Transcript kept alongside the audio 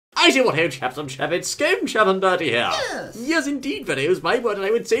I say what, chaps and chappets, scum chap and dirty here. Yes. Yes, indeed, fellows, my word, and I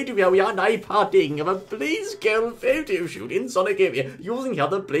would say to you, we are now partaking of a Blaze Girl photo shoot in Sonic area, using here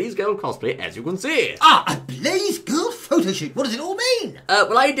the Blaze Girl cosplay, as you can see. Ah, a Blaze Girl photo shoot. What does it all mean?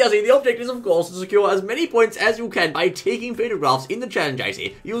 Well, I dare say the object is, of course, to secure as many points as you can by taking photographs in the challenge, I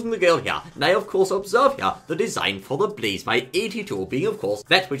say, using the girl here. Now, of course, observe here the design for the Blaze by 82 being, of course,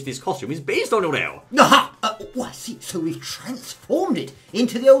 that which this costume is based on, you know. Aha! Oh, I see. So we've transformed it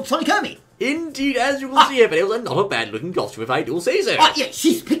into the old Sonic Hermie. Indeed, as you can see here, but it was not a bad-looking costume, if I do say so. Yeah,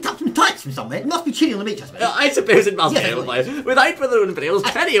 she's picked up some tights from somewhere. It must be chilly on the beach, I suppose. I suppose it must be, Without further ado, videos,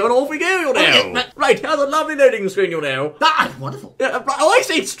 carry on, off we go, you know. Right, here's a lovely loading screen, you know. Ah, wonderful. I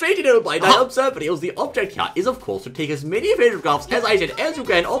say straight in, old boy. Now, observe, videos, the object here is, of course, to take as many photographs, as I said, as you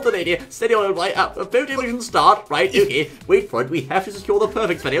can, of the lady. Steady on, old boy. Photo vision start. Right, okay. Wait for it. We have to secure the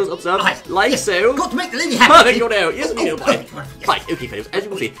perfect videos. Observe, like so. Got to make the lady happy. Perfect, you know. Yes, indeed, old boy. Right, okay, videos, as you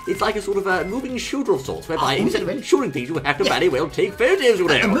can see, it's like a sort of moving shooter of sorts, whereby instead of shooting things, you have to very well take photos, you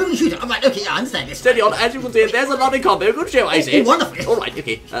know. A moving shooter. All right, okay, I understand this. Steady on, as you can see, there's a lovely combo. Good show, I say. Wonderful. All right,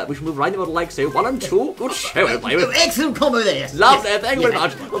 okay. We shall move right about like so. 1 and 2. Good show, excellent combo there. Love that. Thank you very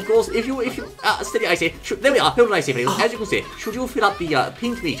much. Of course, if you steady, I say. There we are. Hold on, I say, please. As you can see, should you fill up the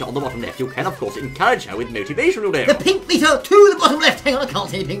pink meter on the bottom left, you can, of course, encourage her with motivation, you know. The pink meter to the bottom left. Hang on, I can't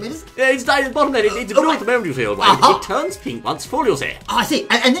see any pink meters. It's down at the bottom left. It's blue at the moment, you see, It turns pink once full, you'll say. I see.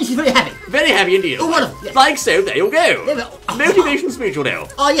 And then she's very happy. Very happy indeed. Oh, wonderful. Yes. Like so. There you go. There we are. Motivation speech, you know.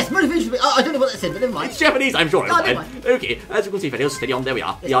 Yes, motivation speech. I don't know what that said, but never mind. It's Japanese, I'm sure. Never mind. Okay, as you can see, fellows, steady on. There we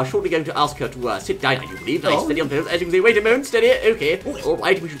are. We are shortly going to ask her to sit down, I do believe. Nice, steady on, fellows. As you can see, wait a moment, steady. Okay. All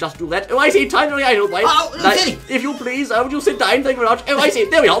right, we should just do that. Oh, I see. Time running out, old boy. Steady. If you please, would you sit down? Thank you very much. Oh, I see.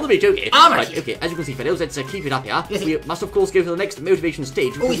 There we are on the beach. Okay. Right. Okay. As you can see, fellows, let's keep it up here. Yes, we must, of course, go to the next motivation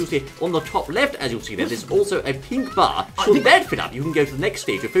stage. Because you see, on the top left, as you'll see, there's also a pink bar. Should that fit up, you can go to the next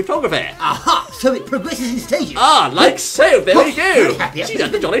stage of photography. Aha! So it progresses in stages. Like so. There we go. Happy. She's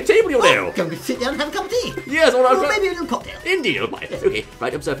at the jolly table, you know. Go and sit down and have a cup of tea. Yes, all right. Or maybe a little cocktail. Indeed, old boy. Okay,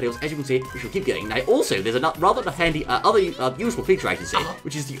 right, observe, fellows. As you can see, we shall keep going. Now, also, there's a rather handy other useful feature, I can say,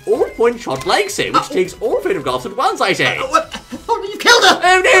 which is the all-point shot like so, which takes all photographs at once, I say. Oh, you've killed her!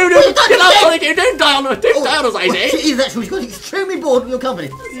 Oh, no! Kill her, Sonic! Don't die on her! Don't die on us, I say! She is actually. She's got extremely bored with your company.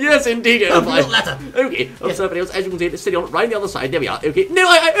 Yes, indeed, old boy. Okay, observe, fellows. As you can see, it's steady on right on the other side. There we are. Okay. No,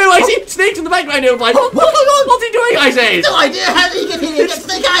 I see snakes in the background, old boy. What's going on? What's he doing, I say? No idea. How did he get in here? Get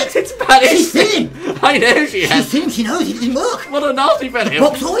snake eyes. It's bad. She's seen him. I know she has. She's seen him. She knows it didn't work. What a nasty fellow. The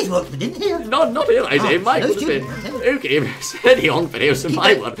box always works, but didn't here. Not here, I say. My no goodness. Okay, steady on, fellows.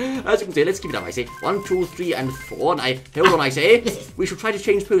 My word. As you can see, let's keep it up, I say. 1, 2, 3, and 4. And hold on, I say. Yes. We should try to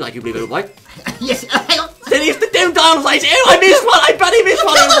change pose, like you believe, old boy. Yes, hang on. Steady, don't die on us, I say. Oh, I missed one. I bloody missed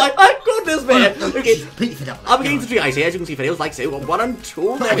one, old boy. My goodness me. Okay. Completely fed up. Up against the tree, I say. As you can see, fellows, like so. 1 and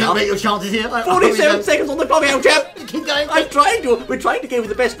 2. There we are. Your chances here. 47 seconds on the clock, old chap. Keep going. I'm trying to. We're trying to go with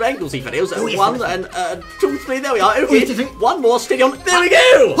the best rank, you'll see, fellows. 1 and 2, 3. There we are. Okay. 1 more. Steady on. There we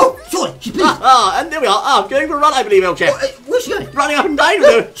go. Oh, sorry. She's pleased. And there we are. Going for a run, I believe, old chap. Where's she going? Running up and down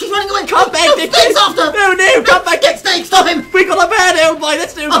with her. She's running away. Come back, Dick. Snake's after. No, come back. Get Snake. Stop him. We got a bad old boy.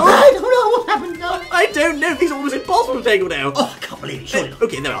 Let's do it. Oh, no. What happened? No. I don't know. These are almost impossible to take them now. Oh, I can't believe it. Surely not.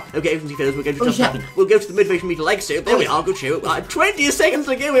 Okay, there we are. Okay, as you can see, fellas, we're going to happened? We'll go to the motivation meter like so. There we are. Good show. 20 seconds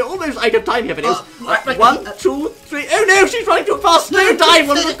to go. We're almost out of time here, fellas. 1, 2, 3. Oh no, she's running too fast. No time.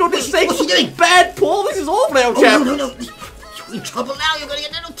 For goodness sake. What's she doing? Bad Paul. This is awful, old chap. No. You're in trouble now. You're going to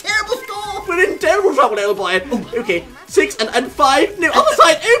get into a terrible score. We're in terrible trouble, old boy. Okay, 6 and 5. No, other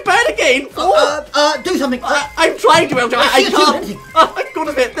side. Oh, bad again. 4. Do something. I'm trying to, old chap. I can't. Oh,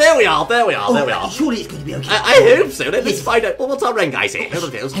 goodness me. There we are. There we are. Surely it's going to be okay. I hope so. Let's find out. Well, what's our rank, I say? Hold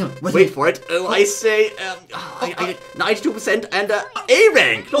on, fellas. Wait for it. Oh, I say 92% and A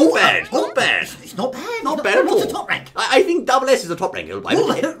rank. Not bad. Not bad. It's not bad. Not bad at all. What's the top rank? I think double S is the top rank, old boy.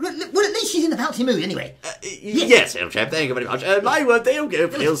 Well, at least she's in a bouncy mood anyway. Yes, old chap. Thank you very much. My word, there you go,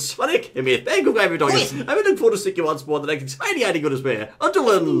 fellas. Sonic, thank you very much. I will look forward to seeing you once more the next tiny goodness bear. Until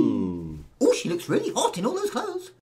then. Oh, she looks really hot in all those clothes.